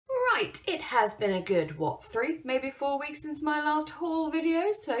Right, it has been a good, what, 3, maybe 4 weeks since my last haul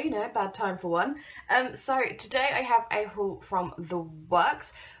video, so, you know, bad time for one. So today I have a haul from The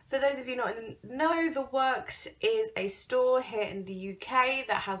Works. For those of you not in the know, The Works is a store here in the UK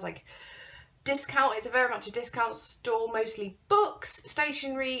that has, like, discount. It's very much a discount store, mostly books,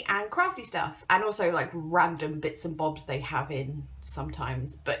 stationery and crafty stuff, and also, like, random bits and bobs they have in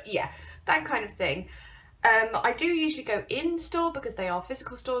sometimes, but yeah, that kind of thing. I do usually go in store because they are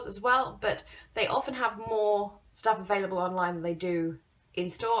physical stores as well, but they often have more stuff available online than they do in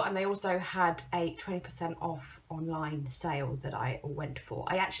store, and they also had a 20% off online sale that I went for.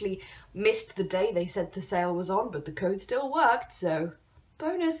 I actually missed the day they said the sale was on, but the code still worked, so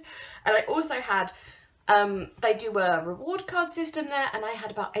bonus. And I also had, they do a reward card system there, and I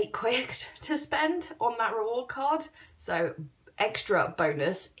had about £8 to spend on that reward card, so extra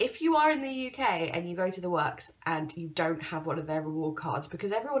bonus if you are in the UK and you go to The Works and you don't have one of their reward cards,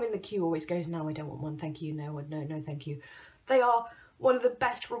 because everyone in the queue always goes, no, I don't want one, thank you, no, thank you. They are one of the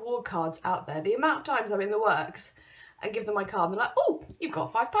best reward cards out there. The amount of times I'm in The Works and give them my card and they're like, oh, you've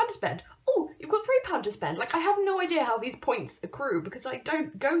got £5 to spend, oh, you've got £3 to spend. Like, I have no idea how these points accrue because I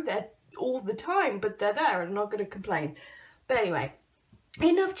don't go there all the time, but they're there and I'm not going to complain. But anyway,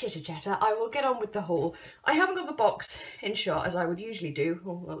 enough chitter chatter, I will get on with the haul. I haven't got the box in shot as I would usually do.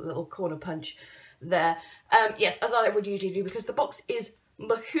 Oh, a little corner punch there. Yes, as I would usually do, because the box is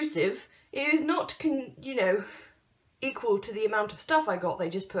massive. It is not, you know, equal to the amount of stuff I got. They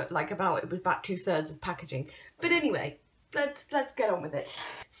just put like it was about 2/3 of packaging. But anyway, let's get on with it.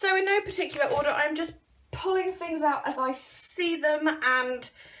 So in no particular order, I'm just pulling things out as I see them, and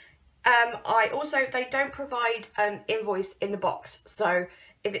they don't provide an invoice in the box, so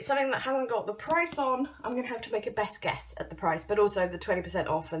if it's something that hasn't got the price on, I'm going to have to make a best guess at the price, but also the 20%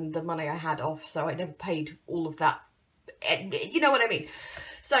 off and the money I had off, so I never paid all of that, you know what I mean.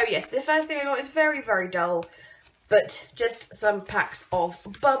 So yes, the first thing I got is very, very dull, but just some packs of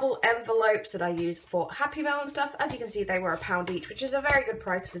bubble envelopes that I use for Happy Mail and stuff. As you can see, they were £1 each, which is a very good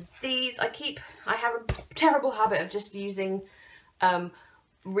price for these. I have a terrible habit of just using,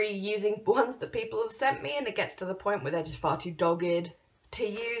 reusing ones that people have sent me, and it gets to the point where they're just far too dogged to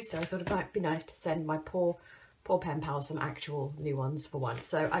use, so I thought it might be nice to send my poor pen pals some actual new ones for once.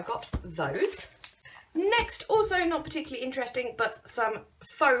 So I got those. Next, also not particularly interesting, but some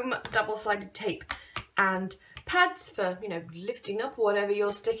foam double-sided tape and pads for, you know, lifting up whatever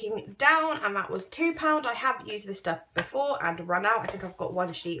you're sticking down, and that was £2. I have used this stuff before and run out. I think I've got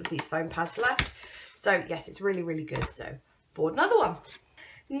 1 sheet of these foam pads left, so yes, it's really, really good, so bought another one.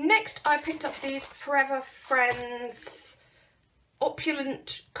 Next, I picked up these Forever Friends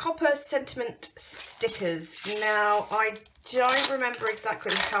Opulent Copper Sentiment stickers. Now, I don't remember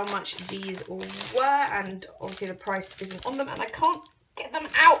exactly how much these were, and obviously the price isn't on them, and I can't get them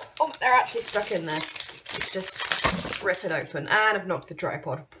out. Oh, they're actually stuck in there. Let's just rip it open, and I've knocked the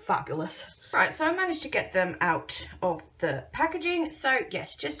tripod. Fabulous. Right, so I managed to get them out of the packaging. So,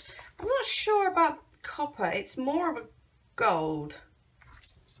 yes, I'm not sure about copper. It's more of a gold.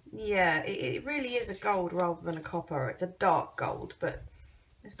 Yeah, it really is a gold rather than a copper. It's a dark gold, but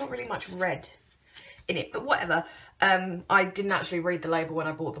there's not really much red in it, but whatever. I didn't actually read the label when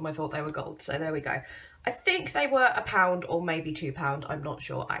I bought them. I thought they were gold, so there we go. I think they were £1 or maybe £2. I'm not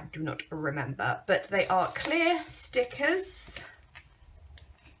sure. I do not remember, but they are clear stickers.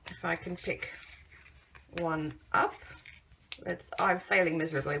 If I can pick one up. I'm failing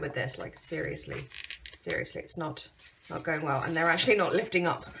miserably with this, like seriously, it's not going well, and they're actually not lifting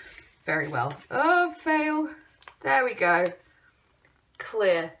up very well. Oh, fail. There we go.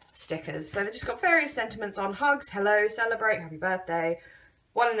 Clear stickers. So they just got various sentiments on: hugs, hello, celebrate, happy birthday,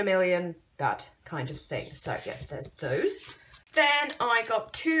 1 in a million, that kind of thing. So yes, there's those. Then I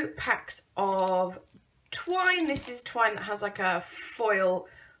got 2 packs of twine. This is twine that has like a foil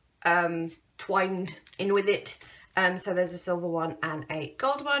twined in with it. So there's a silver one and a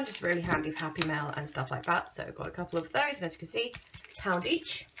gold one, just really handy for Happy Mail and stuff like that. So I've got a couple of those, and as you can see, £1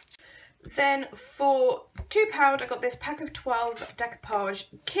 each. Then for £2, I got this pack of 12 decoupage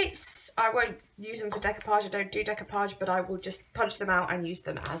kits. I won't use them for decoupage, I don't do decoupage, but I will just punch them out and use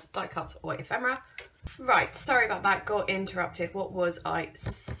them as die cuts or ephemera. Right, sorry about that, got interrupted. What was I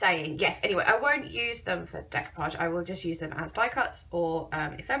saying? Yes, anyway, I won't use them for decoupage. I will just use them as die cuts or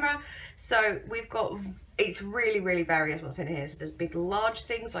ephemera. So we've got, it's really, really various what's in here. So there's big, large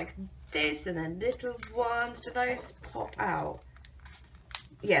things like this, and then little ones. Do those pop out?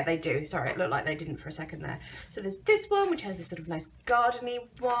 Yeah, they do. Sorry, it looked like they didn't for a second there. So there's this one, which has this sort of nice gardeny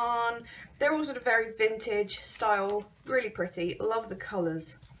one. They're all sort of very vintage style, really pretty. Love the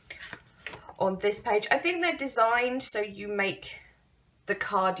colours on this page. I think they're designed so you make the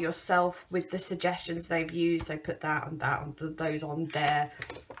card yourself with the suggestions they've used. So put that and that and those on there.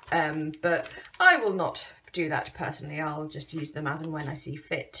 But I will not do that personally. I'll just use them as and when I see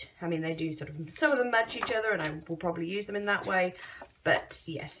fit. I mean, they do sort of, some of them match each other and I will probably use them in that way. But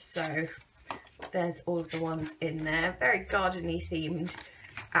yes, so there's all of the ones in there. Very garden-y themed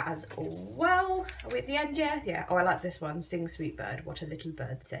as well. Are we at the end yet? Yeah. Oh, I like this one. Sing Sweet Bird. What a little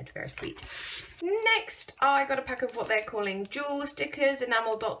bird said. Very sweet. Next, I got a pack of what they're calling jewel stickers,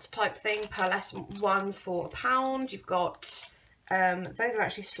 enamel dots type thing, pearlescent ones for £1. You've got, those are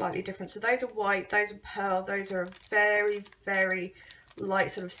actually slightly different. So those are white, those are pearl, those are a very, very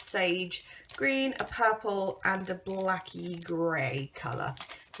light sort of sage green, a purple and a blacky grey colour.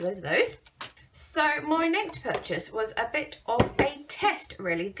 So those are those. So my next purchase was a bit of a test,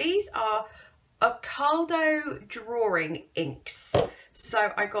 really. These are Ocaldo drawing inks.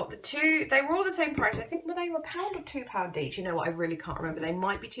 So I got the two. They were all the same price. I think they were £1 or £2 each. You know what? I really can't remember. They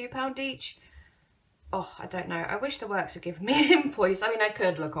might be £2 each. Oh, I don't know. I wish the works had given me an invoice. I mean, I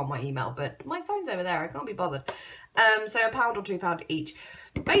could look on my email, but my phone's over there. I can't be bothered. So £1 or £2 each.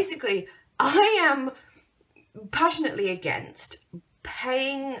 Basically, I am passionately against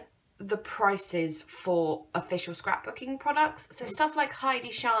paying the prices for official scrapbooking products. So stuff like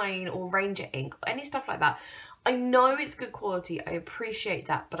Heidi Shine or Ranger ink, or any stuff like that. I know it's good quality. I appreciate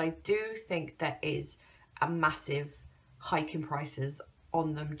that, but I do think there is a massive hike in prices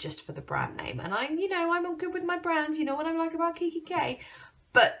on them just for the brand name. And I'm good with my brands. You know what I'm like about Kiki K,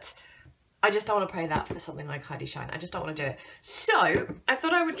 but I just don't want to pay that for something like Heidi Shine. I just don't want to do it. So I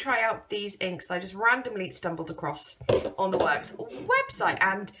thought I would try out these inks that I just randomly stumbled across on the Works website,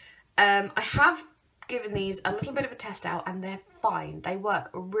 and I have given these a little bit of a test out and they're fine. They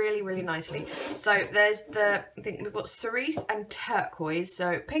work really, really nicely. So there's I think we've got cerise and turquoise,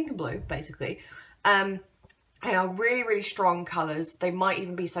 so pink and blue basically. They are really, really strong colours. They might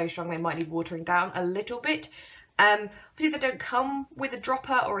even be so strong they might need watering down a little bit. Obviously they don't come with a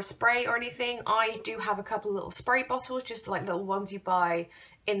dropper or a spray or anything. I do have a couple of little spray bottles, just like little ones you buy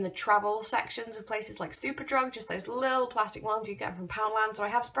in the travel sections of places like Superdrug, just those little plastic ones you get from Poundland. So I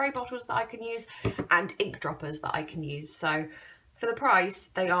have spray bottles that I can use and ink droppers that I can use. So for the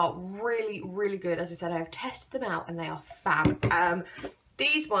price, they are really, really good. As I said, I have tested them out and they are fab.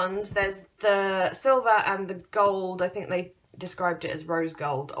 These ones, there's the silver and the gold. I think they described it as rose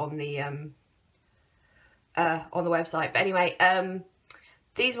gold on the website. But anyway,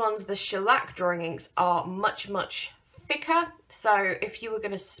 these ones, the shellac drawing inks, are much, much thicker. So if you were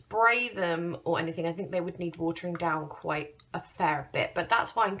going to spray them or anything, I think they would need watering down quite a fair bit. But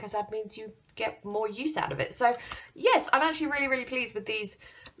that's fine because that means you get more use out of it. So yes, I'm actually really, really pleased with these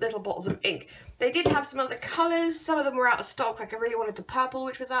little bottles of ink. They did have some other colours. Some of them were out of stock. Like I really wanted the purple,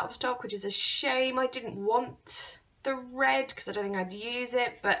 which was out of stock, which is a shame. I didn't want the red because I don't think I'd use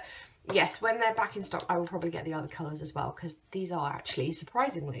it. But yes, when they're back in stock, I will probably get the other colours as well, because these are actually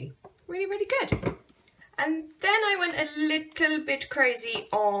surprisingly really, really good. And then I went a little bit crazy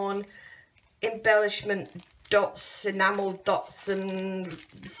on embellishment dots, enamel dots and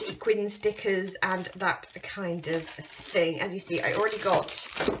sequin stickers and that kind of thing. As you see, I already got,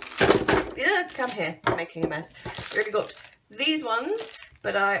 come here, I'm making a mess. I already got these ones,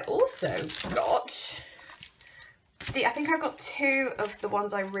 but I also got I think I got two of the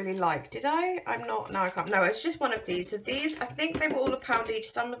ones I really like. Did I? I'm not, no I can't. No, it's just one of these. So these, I think they were all £1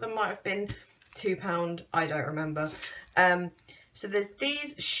 each. Some of them might have been £2, I don't remember. So there's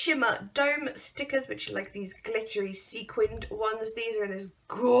these shimmer dome stickers, which are like these glittery sequined ones. These are in this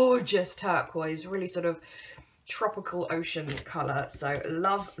gorgeous turquoise, really sort of tropical ocean colour. So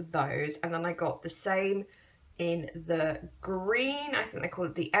love those. And then I got the same in the green. I think they call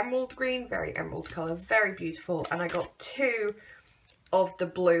it the emerald green. Very emerald colour, very beautiful. And I got two of the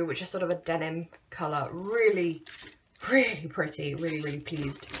blue, which is sort of a denim colour. Really, really pretty. Really, really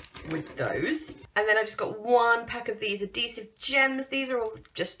pleased with those. And then I just got one pack of these adhesive gems. These are all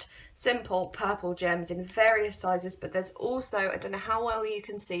just simple purple gems in various sizes, but there's also, I don't know how well you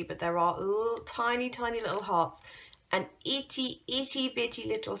can see, but there are little, tiny little hearts and itty bitty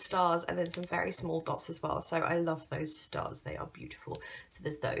little stars, and then some very small dots as well. So I love those stars, they are beautiful. So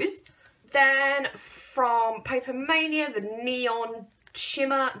there's those. Then from Paper Mania, the neon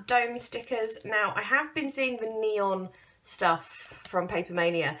shimmer dome stickers. Now I have been seeing the neon stuff from Paper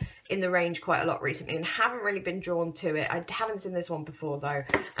Mania in the range quite a lot recently and haven't really been drawn to it. I haven't seen this one before though,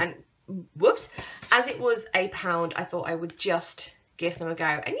 and whoops, as it was £1, I thought I would just give them a go.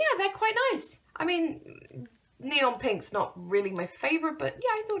 And yeah, they're quite nice. I mean, neon pink's not really my favourite, but yeah,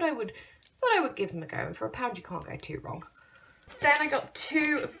 I thought I would give them a go, and for £1 you can't go too wrong. Then I got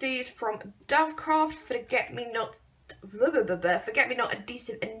two of these from Dovecraft, Forget Me Not forget-me-not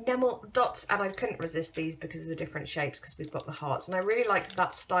adhesive enamel dots, and I couldn't resist these because of the different shapes, because we've got the hearts, and I really like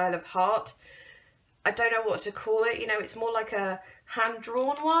that style of heart. I don't know what to call it, you know, it's more like a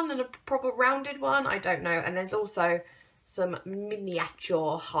hand-drawn one than a proper rounded one, I don't know. And there's also some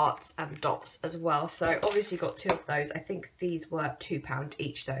miniature hearts and dots as well, so obviously got 2 of those. I think these were £2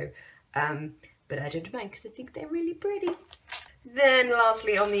 each though, but I don't mind because I think they're really pretty. Then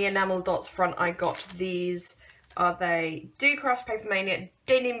lastly, on the enamel dots front, I got these. Are they Do Crafts Paper Mania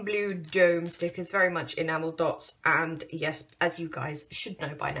Denim Blue Dome stickers, very much enamel dots, and yes, as you guys should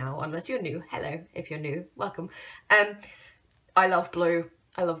know by now, unless you're new, hello, if you're new, welcome. I love blue.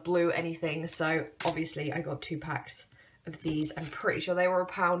 I love blue anything, so obviously I got 2 packs of these. I'm pretty sure they were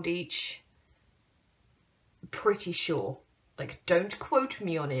 £1 each. Pretty sure. Like, don't quote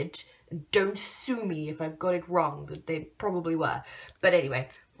me on it, and don't sue me if I've got it wrong, but they probably were. But anyway,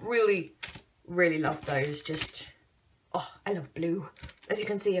 really love those. Just, oh, I love blue. As you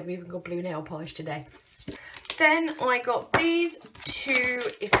can see, I've even got blue nail polish today. Then I got these 2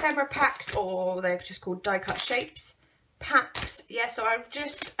 ephemera packs, or they're just called die cut shapes packs. Yeah, so I'm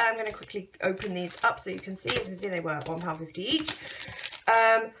going to quickly open these up so you can see. As you can see, they were £1.50 each.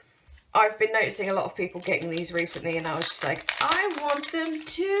 I've been noticing a lot of people getting these recently, and I was just like, I want them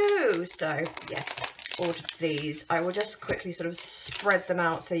too. So yes, ordered these. I will just quickly sort of spread them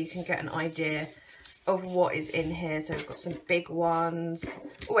out so you can get an idea of what is in here. So we've got some big ones.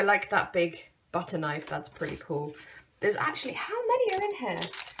 Oh, I like that big butter knife. That's pretty cool. There's actually, how many are in here?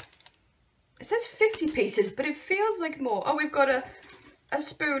 It says 50 pieces, but it feels like more. Oh, we've got a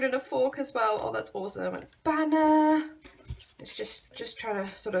spoon and a fork as well. Oh, that's awesome. A banner. It's just trying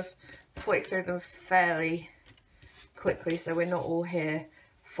to sort of flick through them fairly quickly so we're not all here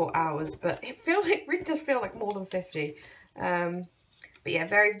for hours, but it really does feel like more than 50. But yeah,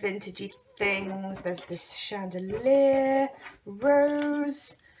 very vintagey things. There's this chandelier,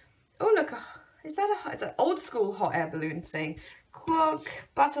 rose. Oh look, is that it's an old school hot air balloon thing. Clock,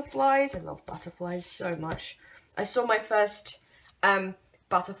 butterflies. I love butterflies so much. I saw my first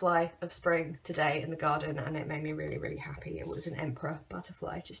butterfly of spring today in the garden, and it made me really happy. It was an emperor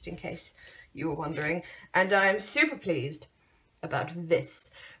butterfly, just in case you were wondering, and I'm super pleased about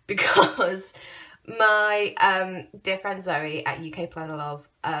this because my dear friend Zoe at UK Planner Love,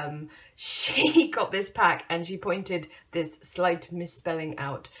 she got this pack and she pointed this slight misspelling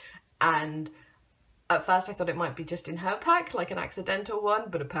out, and at first I thought it might be just in her pack, like an accidental one,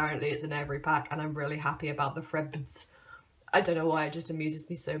 but apparently it's in every pack, and I'm really happy about the Frebs. I don't know why, it just amuses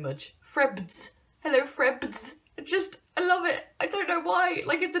me so much. Frebs. Hello, Frebs. I love it. I don't know why.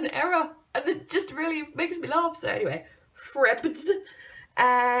 Like, it's an error, and it just really makes me laugh. So anyway, Frebs.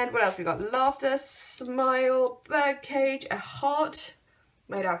 And what else we got? Laughter, smile, birdcage, a heart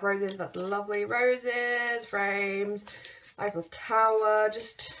made out of roses. That's lovely. Roses, frames, Eiffel Tower.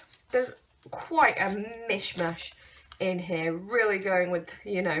 Just, there's quite a mishmash in here. Really going with,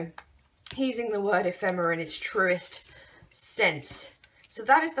 you know, using the word ephemera in its truest sense. So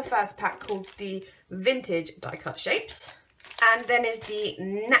that is the first pack, called the Vintage Die Cut Shapes, and then is the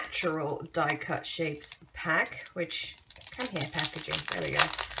Natural Die Cut Shapes pack, which come here, packaging. There we go.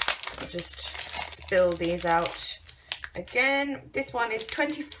 I'll just spill these out again. This one is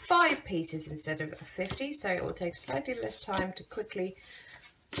 25 pieces instead of 50, so it will take slightly less time to quickly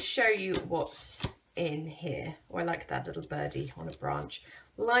show you what's in here. Oh, I like that little birdie on a branch.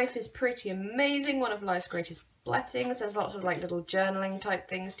 Life is pretty amazing. One of life's greatest blessings. There's lots of like little journaling type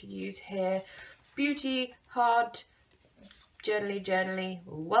things to use here. Beauty, heart, journaly,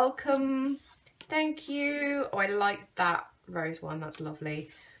 welcome, thank you. Oh, I like that rose one, that's lovely.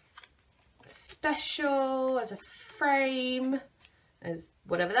 Special, as a frame, as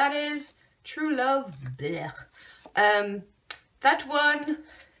whatever that is. True love, blech. That one,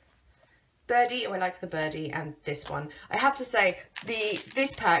 birdie. Oh, I like the birdie, and this one. I have to say,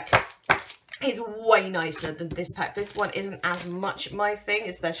 this pack is way nicer than this pack. This one isn't as much my thing,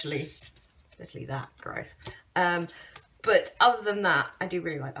 especially that, gross. But other than that, I do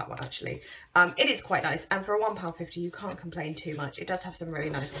really like that one actually. It is quite nice, and for a £1.50 you can't complain too much. It does have some really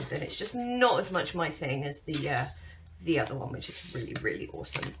nice ones in. It's just not as much my thing as the other one, which is really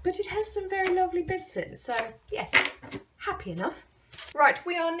awesome. But it has some very lovely bits in, so yes, happy enough. Right,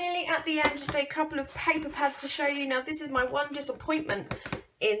 we are nearly at the end. Just a couple of paper pads to show you. Now, this is my one disappointment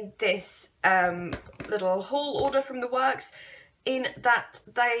in this little haul order from the works, in that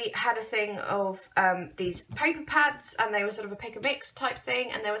they had a thing of these paper pads, and they were sort of a pick a mix type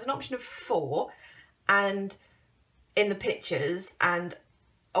thing, and there was an option of 4 and in the pictures, and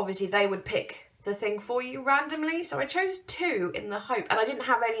obviously they would pick the thing for you randomly. So I chose 2 in the hope, and I didn't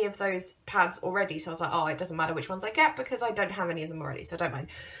have any of those pads already, so I was like, oh, it doesn't matter which ones I get because I don't have any of them already, so I don't mind.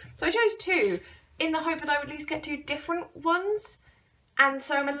 So I chose 2 in the hope that I would at least get 2 different ones, and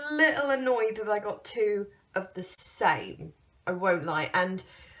so I'm a little annoyed that I got 2 of the same, I won't lie. And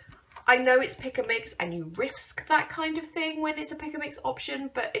I know it's pick and mix and you risk that kind of thing when it's a pick and mix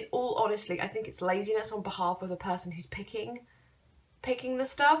option, but in all honesty, I think it's laziness on behalf of the person who's picking the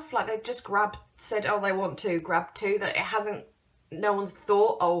stuff. Like, they've just said, oh, they want 2, grab 2, that it hasn't, no one's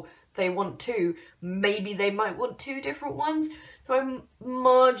thought, oh, they want 2, maybe they might want 2 different ones. So I'm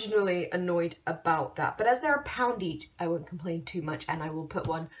marginally annoyed about that, but as they're £1 each, I won't complain too much, and I will put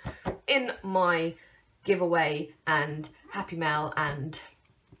one in my giveaway and Happy Mail and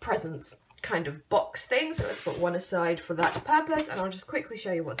presents kind of box thing. So let's put one aside for that purpose, and I'll just quickly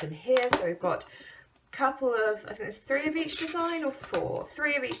show you what's in here. So we've got couple of, I think there's 3 of each design or 4,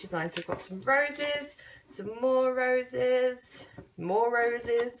 3 of each design. So we've got some roses, some more roses, more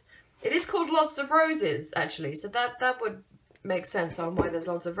roses. It is called Lots of Roses, actually, so that would make sense on why there's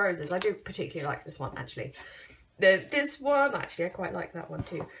lots of roses. I do particularly like this one, actually. This one, actually, I quite like that one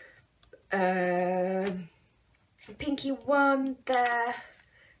too. Pinky one there,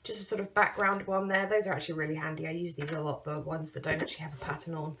 just a sort of background one there. Those are actually really handy. I use these a lot, the ones that don't actually have a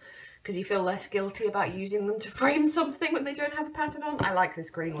pattern on, because you feel less guilty about using them to frame something when they don't have a pattern on. I like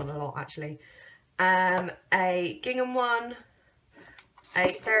this green one a lot, actually. A gingham one,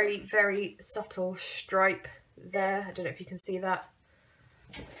 a very, very subtle stripe there. I don't know if you can see that.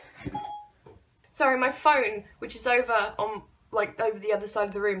 Sorry, my phone, which is over on, like, over the other side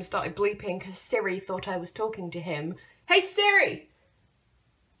of the room, started bleeping because Siri thought I was talking to him. Hey, Siri!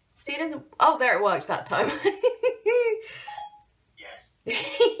 See, it doesn't... Oh, there it worked that time. Yes.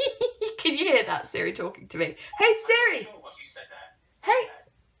 Can you hear that, Siri talking to me? Hey, Siri! I'm not sure what you said there.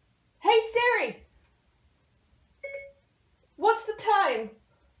 Hey Siri! What's the time?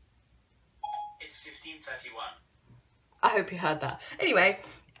 It's 15:31. I hope you heard that. Anyway,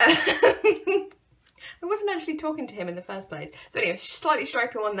 I wasn't actually talking to him in the first place. So anyway, slightly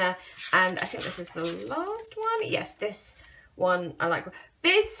stripy one there, and I think this is the last one. Yes, this one I like.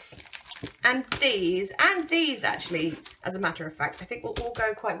 This and these actually, as a matter of fact, I think will all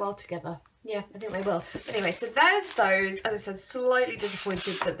go quite well together. Yeah, I think they will. Anyway, so there's those. As I said, slightly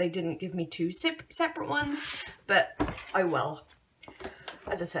disappointed that they didn't give me 2 separate ones, but I will.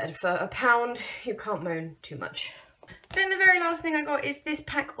 As I said, for £1, you can't moan too much. Then the very last thing I got is this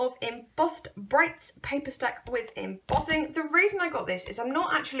pack of embossed Brights paper stack with embossing. The reason I got this is I'm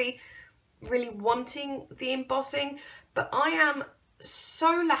not actually really wanting the embossing, but I am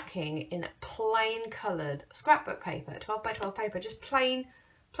so lacking in plain coloured scrapbook paper, 12 by 12 paper, just plain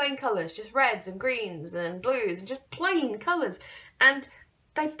colours, just reds and greens and blues and just plain colours. And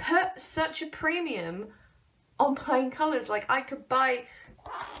they put such a premium on plain colours. Like, I could buy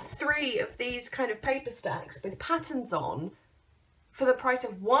 3 of these kind of paper stacks with patterns on for the price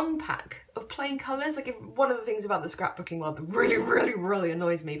of 1 pack of plain colours. Like, one of the things about the scrapbooking world that really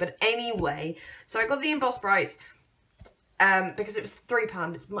annoys me. But anyway, so I got the embossed Brights because it was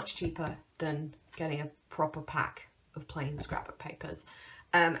 £3. It's much cheaper than getting a proper pack of plain scrapbook papers.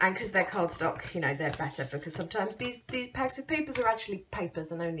 And because they're cardstock, you know, they're better, because sometimes these packs of papers are actually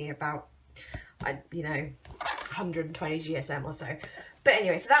papers and only about, you know, 120 GSM or so. But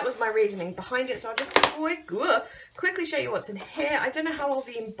anyway, so that was my reasoning behind it. So I'll just quickly show you what's in here. I don't know how all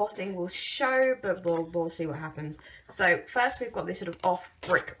the embossing will show, but we'll see what happens. So first we've got this sort of off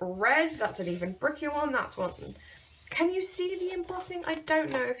brick red. That's an even brickier one. That's one. Can you see the embossing? I don't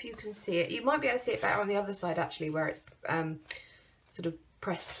know if you can see it. You might be able to see it better on the other side, actually, where it's sort of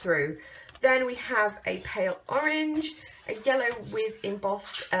pressed through. Then we have a pale orange, a yellow with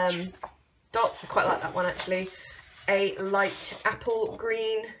embossed dots. I quite like that one, actually. A light apple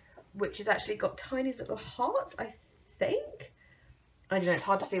green, which has actually got tiny little hearts, I think. I don't know, it's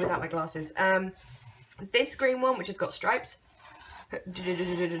hard to see without my glasses. This green one, which has got stripes. I don't know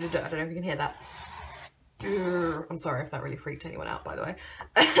if you can hear that. I'm sorry if that really freaked anyone out, by the way.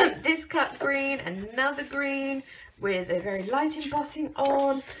 This cut green, another green with a very light embossing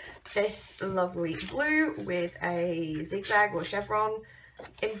on. This lovely blue with a zigzag or chevron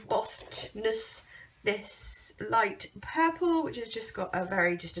embossedness. This light purple, which has just got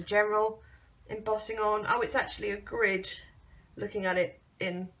a just a general embossing on. Oh, it's actually a grid, looking at it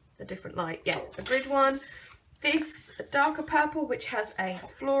in a different light. Yeah, a grid one. This darker purple, which has a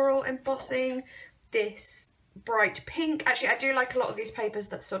floral embossing. This bright pink. Actually, I do like a lot of these papers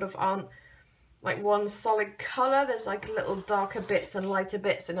that sort of aren't like one solid colour. There's like little darker bits and lighter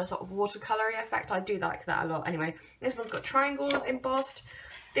bits in a sort of watercoloury effect. I do like that a lot. Anyway, this one's got triangles embossed.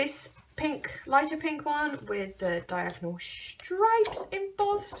 This lighter pink one with the diagonal stripes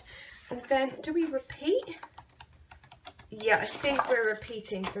embossed. And then, do we repeat? Yeah, I think we're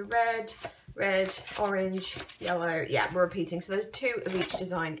repeating. So red, orange, yellow. Yeah, we're repeating. So there's 2 of each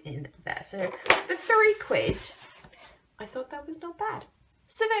design in there. So for £3, I thought that was not bad.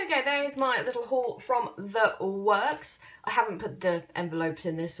 So there we go, there's my little haul from the works. I haven't put the envelopes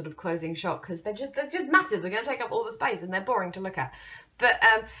in this sort of closing shot because they're just massive. They're going to take up all the space and they're boring to look at. But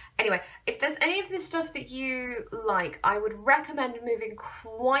anyway, if there's any of this stuff that you like, I would recommend moving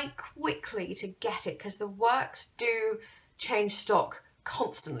quite quickly to get it because the works do change stock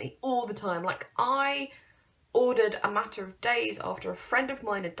constantly, all the time. Like, I ordered a matter of days after a friend of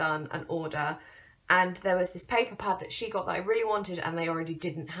mine had done an order, and there was this paper pad that she got that I really wanted and they already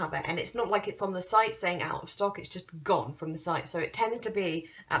didn't have it. And it's not like it's on the site saying out of stock, it's just gone from the site. So it tends to be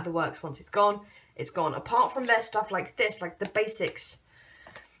at the works. Once it's gone, it's gone. Apart from their stuff like this, like the basics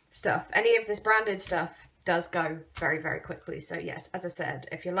stuff, any of this branded stuff does go very, very quickly. So yes, as I said,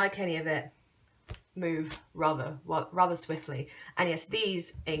 if you like any of it, move rather swiftly. And yes,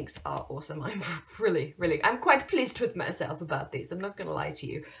 these inks are awesome. I'm I'm quite pleased with myself about these. I'm not gonna lie to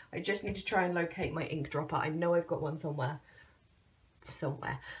you. I just need to try and locate my ink dropper. I know I've got one somewhere.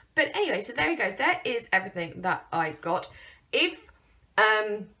 But anyway, so there you go. There is everything that I got. If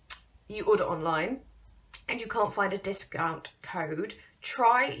you order online and you can't find a discount code,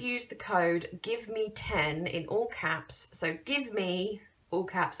 use the code GIVEME10 in all caps. So give me all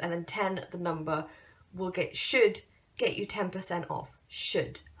caps and then 10 the number should get you 10% off.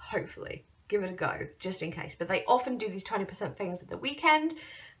 Should, hopefully. Give it a go, just in case. But they often do these 20% things at the weekend,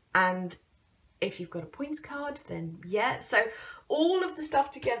 and if you've got a points card, then yeah. So all of the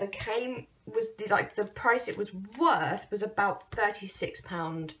stuff together the price it was worth was about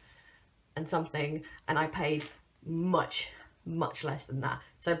 £36 and something, and I paid much less than that.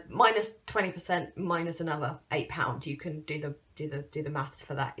 So minus 20%, minus another £8. You can do the maths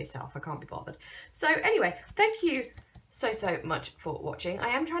for that yourself. I can't be bothered. So anyway, thank you so much for watching. I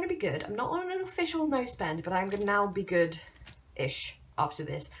am trying to be good. I'm not on an official no spend, but I'm gonna now be good-ish after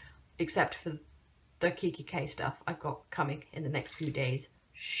this, except for the Kiki K stuff I've got coming in the next few days.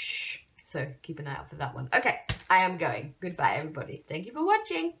 Shh. So keep an eye out for that one. Okay, I am going. Goodbye, everybody. Thank you for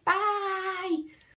watching. Bye.